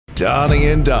Donnie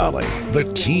and Dolly. The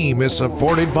team is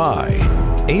supported by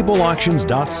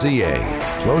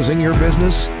ableauctions.ca. Closing your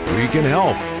business? We can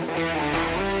help.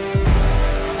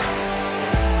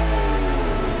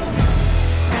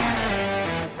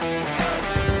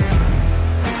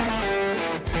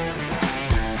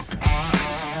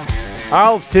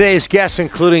 All of today's guests,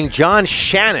 including John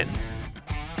Shannon.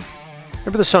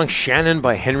 Remember the song Shannon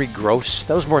by Henry Gross?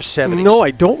 That was more 70s. No,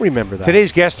 I don't remember that.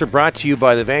 Today's guests are brought to you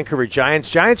by the Vancouver Giants.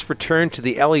 Giants return to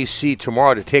the LEC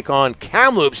tomorrow to take on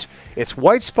Kamloops. It's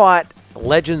White Spot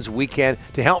Legends Weekend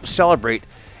to help celebrate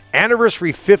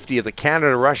Anniversary 50 of the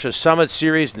Canada-Russia Summit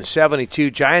Series in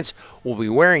 72. Giants will be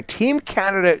wearing Team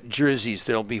Canada jerseys.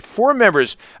 There will be 4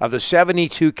 members of the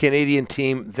 72 Canadian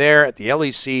team there at the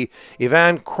LEC.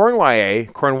 Ivan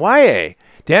Cornwallier,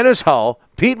 Dennis Hull,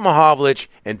 Pete Mahovlich,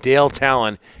 and Dale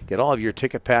Talon. Get all of your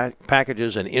ticket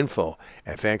packages and info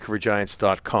at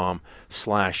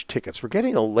vancouvergiants.com/tickets. We're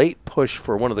getting a late push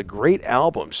for one of the great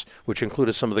albums, which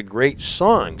included some of the great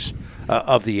songs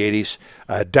of the 80s,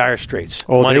 Dire Straits.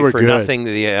 Oh, Money they were for good. Nothing,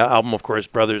 the album, of course,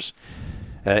 Brothers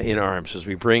in Arms, as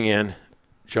we bring in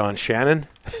John Shannon,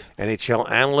 NHL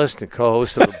analyst and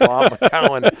co-host of the Bob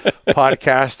McCowan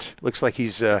podcast. Looks like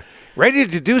he's ready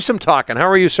to do some talking. How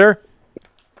are you, sir?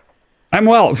 I'm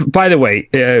well. By the way,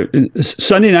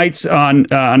 Sunday nights on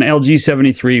LG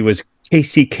 73 was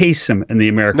Casey Kasem in the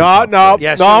American Cup.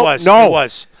 Yes, it was.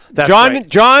 That's right.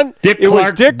 John, it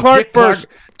was Dick Clark first.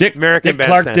 American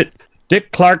Bandstand.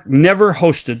 Dick Clark never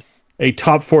hosted a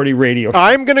top 40 radio show.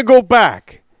 I'm going to go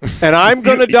back, and I'm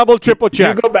going to double, triple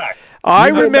check. You go back. I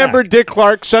remember Dick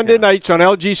Clark Sunday nights on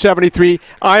LG 73.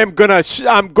 I'm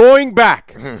going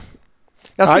back. Mm-hmm.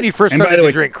 That's when you first started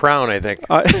to drink Crown, I think.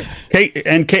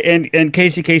 And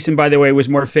Casey Kasem, by the way, was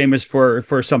more famous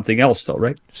for something else, though,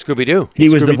 right? Scooby-Doo. He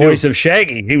was the voice of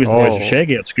Shaggy. He was the voice of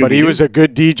Shaggy at Scooby-Doo. But he was a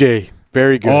good DJ.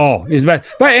 Very good. Oh, he's bad.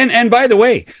 And by the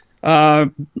way,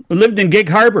 lived in Gig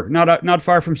Harbor, not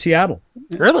far from Seattle.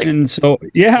 Really? And so,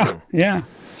 yeah.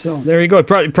 So there you go.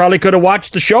 Probably could have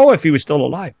watched the show if he was still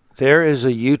alive. There is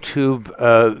a YouTube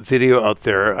video out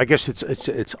there. I guess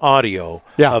it's audio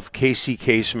of Casey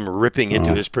Kasem ripping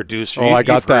into his producer. I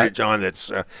got that, it, John.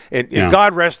 That's and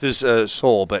God rest his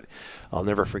soul, but I'll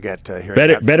never forget hearing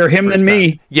that. Better him than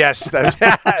me. Yes,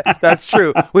 that's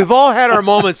true. We've all had our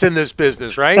moments in this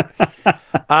business, right?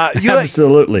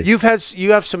 Absolutely. You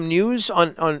have some news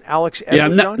on Alex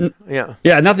Edler, John?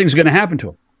 Yeah, nothing's going to happen to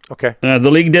him. Okay.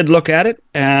 The league did look at it.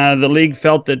 The league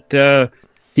felt that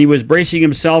he was bracing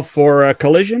himself for a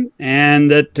collision,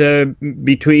 and that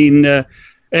between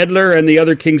Edler and the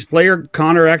other Kings player,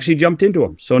 Connor actually jumped into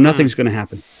him. So nothing's going to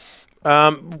happen.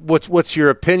 What's your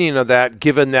opinion of that,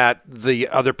 given that the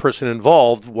other person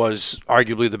involved was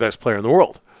arguably the best player in the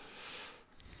world?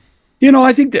 You know,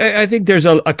 I think there's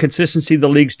a consistency the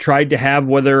league's tried to have,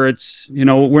 whether it's,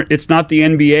 it's not the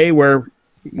NBA where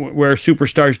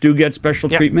superstars do get special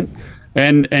treatment.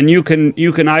 And you can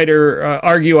either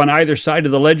argue on either side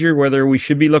of the ledger whether we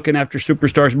should be looking after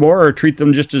superstars more or treat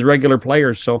them just as regular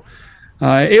players. So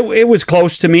it was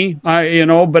close to me,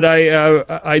 but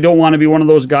I don't want to be one of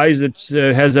those guys that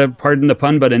has a, pardon the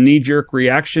pun, but a knee-jerk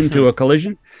reaction to a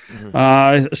collision.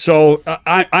 So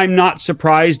I'm not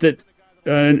surprised that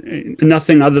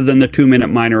nothing other than the 2-minute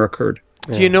minor occurred.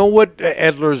 Do you know what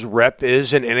Edler's rep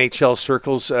is in NHL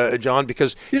circles, John?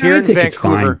 Because here in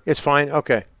Vancouver, it's fine.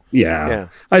 Okay. Yeah,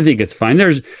 I think it's fine.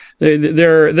 There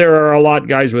are a lot of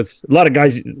guys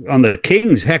on the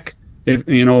Kings. Heck,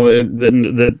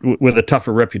 that with a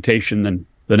tougher reputation than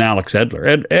Alex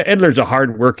Edler. Edler's a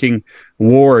hardworking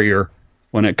warrior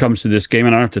when it comes to this game,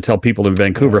 and I don't have to tell people in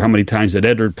Vancouver how many times that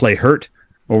Edler played hurt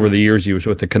over the years he was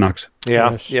with the Canucks.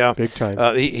 Yeah, big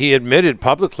time. He admitted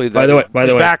publicly that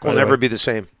his back will never be the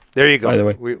same. There you go. By the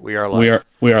way, we are live.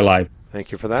 We are live.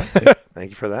 Thank you for that. Thank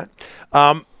you for that.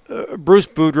 Bruce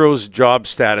Boudreau's job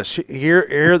status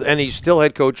here, and he's still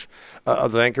head coach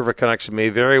of the Vancouver Canucks. It may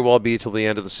very well be till the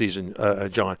end of the season,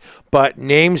 John. But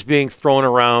names being thrown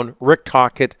around: Rick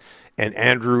Tocchet and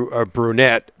Andrew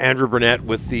Brunette. Andrew Brunette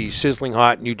with the sizzling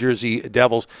hot New Jersey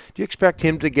Devils. Do you expect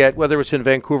him to get, whether it's in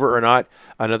Vancouver or not,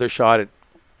 another shot at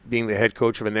being the head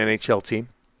coach of an NHL team?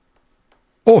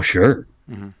 Oh, sure.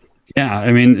 Mm-hmm. Yeah,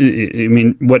 I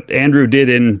mean, what Andrew did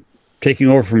in taking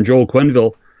over from Joel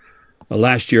Quenneville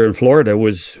last year in Florida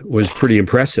was pretty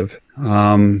impressive.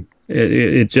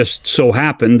 It just so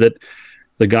happened that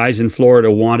the guys in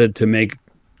Florida wanted to make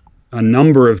a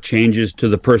number of changes to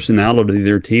the personality of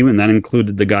their team, and that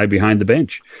included the guy behind the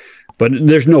bench. But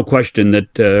there's no question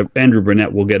that Andrew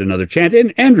Brunette will get another chance.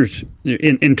 And Andrew's,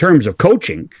 in terms of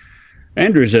coaching,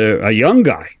 Andrew's a young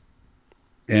guy,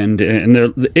 and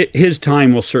his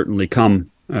time will certainly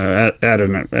come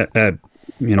in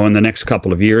the next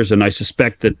couple of years. And I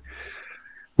suspect that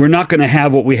we're not going to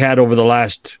have what we had over the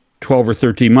last 12 or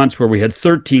 13 months, where we had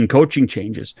 13 coaching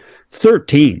changes,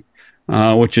 13,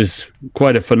 which is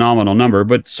quite a phenomenal number.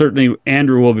 But certainly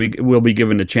Andrew will be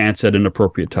given a chance at an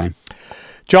appropriate time.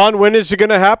 John, when is it going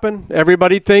to happen?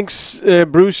 Everybody thinks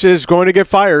Bruce is going to get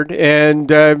fired, and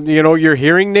you're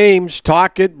hearing names,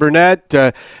 Tocchet, Burnett.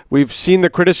 We've seen the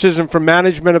criticism from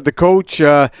management of the coach.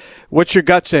 What's your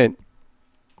gut saying?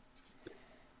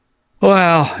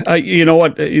 Well, you know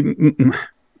what?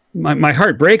 My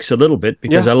heart breaks a little bit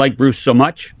because I like Bruce so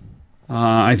much.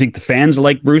 I think the fans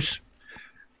like Bruce.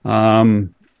 I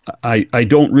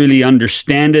don't really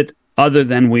understand it, other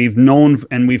than we've known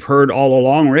and we've heard all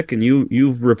along, Rick, and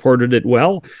you've reported it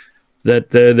well, that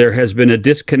there has been a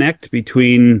disconnect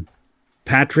between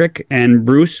Patrick and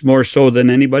Bruce, more so than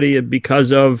anybody,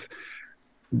 because of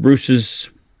Bruce's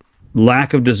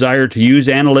lack of desire to use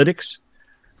analytics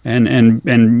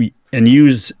and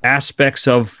use aspects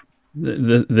of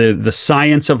the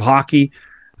science of hockey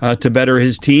to better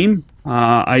his team.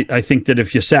 I think that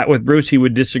if you sat with Bruce, he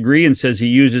would disagree and says he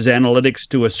uses analytics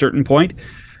to a certain point.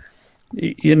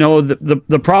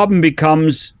 The problem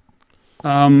becomes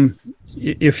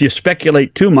if you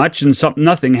speculate too much and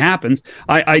nothing happens.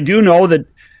 I do know that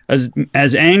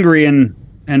as angry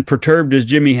and perturbed as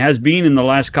Jimmy has been in the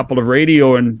last couple of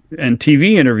radio and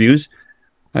TV interviews,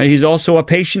 he's also a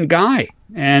patient guy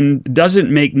and doesn't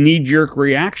make knee-jerk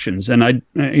reactions. And I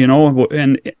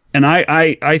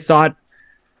thought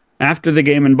after the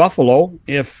game in Buffalo,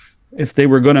 if they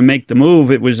were going to make the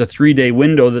move, it was a 3-day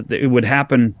window that it would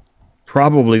happen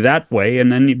probably that way.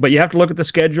 But you have to look at the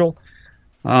schedule.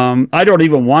 I don't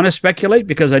even want to speculate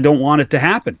because I don't want it to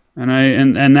happen.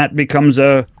 And that becomes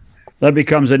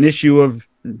an issue of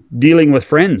dealing with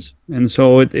friends. And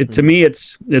so to me,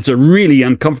 it's a really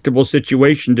uncomfortable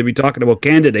situation to be talking about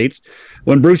candidates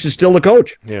when Bruce is still the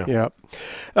coach. Yeah.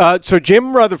 So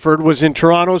Jim Rutherford was in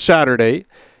Toronto Saturday.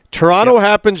 Toronto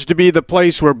happens to be the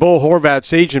place where Bo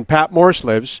Horvat's agent, Pat Morse,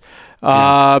 lives.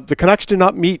 The Canucks did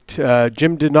not meet.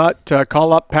 Jim did not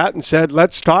call up Pat and said,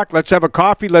 let's talk, let's have a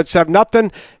coffee, let's have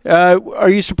nothing. Are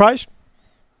you surprised?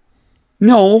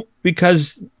 No,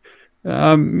 because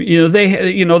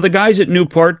the guys at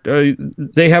Newport,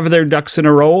 they have their ducks in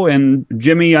a row, and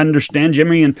Jimmy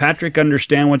and Patrick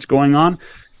understand what's going on.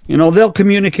 They'll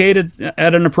communicate it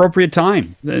at an appropriate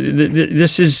time.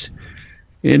 This is,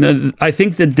 I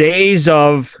think the days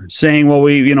of saying, well,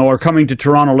 we are coming to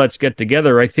Toronto, let's get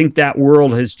together. I think that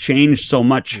world has changed so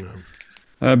much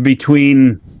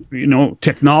between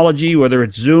technology, whether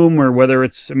it's Zoom or whether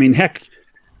it's, heck,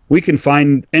 we can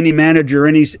find any manager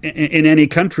in any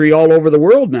country all over the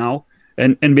world now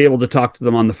and be able to talk to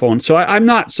them on the phone. So I'm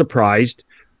not surprised.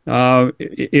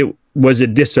 Was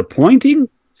it disappointing?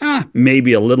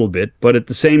 Maybe a little bit, but at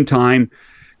the same time,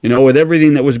 with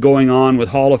everything that was going on with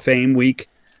Hall of Fame week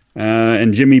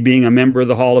and Jimmy being a member of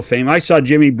the Hall of Fame, I saw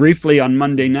Jimmy briefly on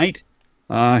Monday night.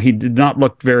 He did not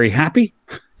look very happy,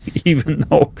 even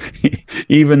though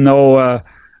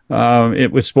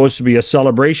it was supposed to be a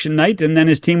celebration night, and then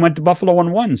his team went to Buffalo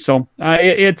and won. So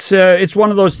it's one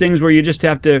of those things where you just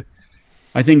have to,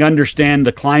 I think, understand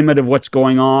the climate of what's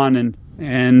going on,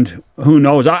 and who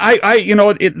knows.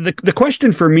 The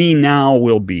question for me now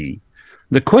will be,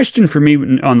 the question for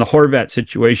me on the Horvat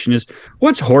situation is,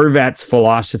 what's Horvat's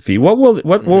philosophy? What will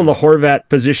the Horvat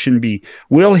position be?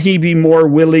 Will he be more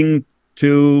willing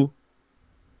to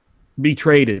be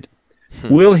traded?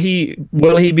 Will he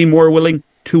be more willing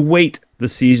to wait the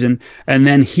season, and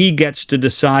then he gets to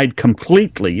decide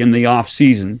completely in the off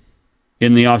season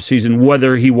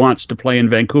whether he wants to play in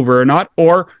Vancouver or not,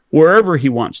 or wherever he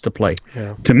wants to play?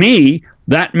 To me,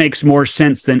 that makes more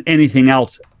sense than anything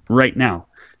else right now,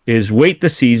 is wait the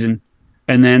season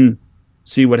and then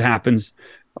see what happens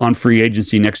on free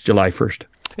agency next July 1st.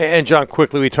 And John,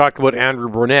 quickly, we talked about Andrew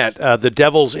Burnett. The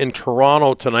Devils in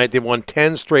Toronto tonight. They've won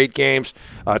 10 straight games.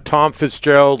 Tom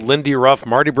Fitzgerald, Lindy Ruff,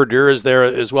 Marty Brodeur is there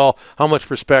as well. How much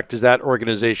respect is that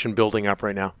organization building up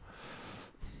right now?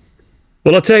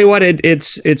 Well, I'll tell you what,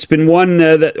 it's been one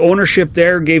that ownership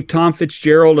there gave Tom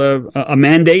Fitzgerald a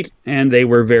mandate, and they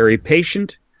were very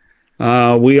patient.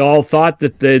 We all thought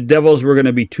that the Devils were going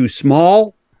to be too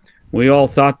small. We all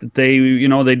thought that they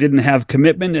didn't have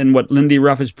commitment, and what Lindy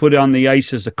Ruff has put on the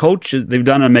ice as a coach, they've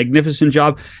done a magnificent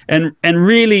job. And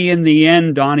really, in the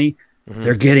end, Donnie,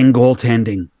 they're getting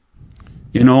goaltending.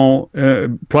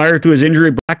 Prior to his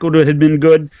injury, Blackwood had been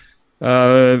good.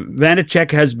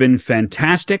 Vanacek has been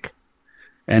fantastic,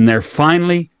 and they're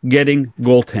finally getting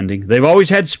goaltending. They've always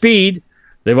had speed.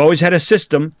 They've always had a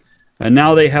system, and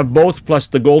now they have both, plus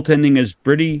the goaltending is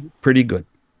pretty good.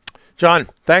 John,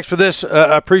 thanks for this.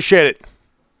 Appreciate it.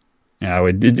 Yeah,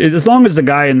 as long as the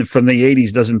guy from the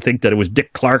 80s doesn't think that it was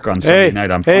Dick Clark on Sunday night,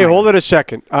 I'm fine. Hey, hold it a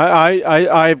second.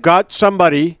 I've got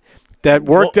somebody that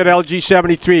worked at LG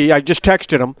 73. I just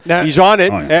texted him. He's on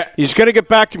it. Oh, yeah. He's going to get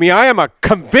back to me. I am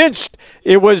convinced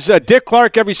it was Dick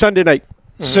Clark every Sunday night.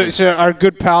 So our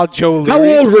good pal Joe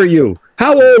Leary. How old were you?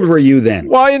 How old were you then?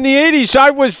 Well, in the 80s,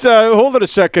 I was, hold it a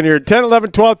second here, 10,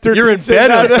 11, 12, 13. You're in bed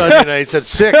on Sunday nights at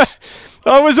 6.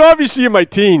 I was obviously in my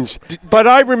teens, but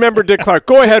I remember Dick Clark.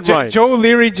 Go ahead, Ryan. Joe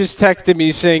Leary just texted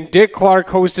me saying Dick Clark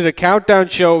hosted a countdown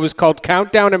show. It was called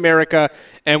Countdown America,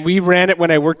 and we ran it when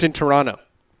I worked in Toronto.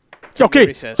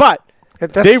 Okay, but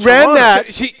they ran that.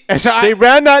 They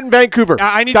ran that in Vancouver.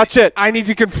 That's it. I need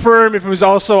to confirm if it was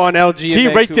also on LG. See,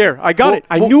 right there. I got it.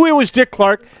 I knew it was Dick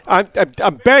Clark. I'm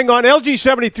bang on. LG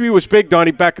 73 was big, Donnie,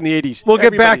 back in the 80s. We'll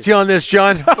get back to you on this,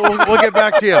 John. We'll get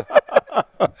back to you.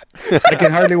 I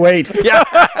can hardly wait. Yeah.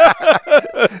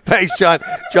 Thanks, John.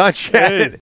 John Shannon.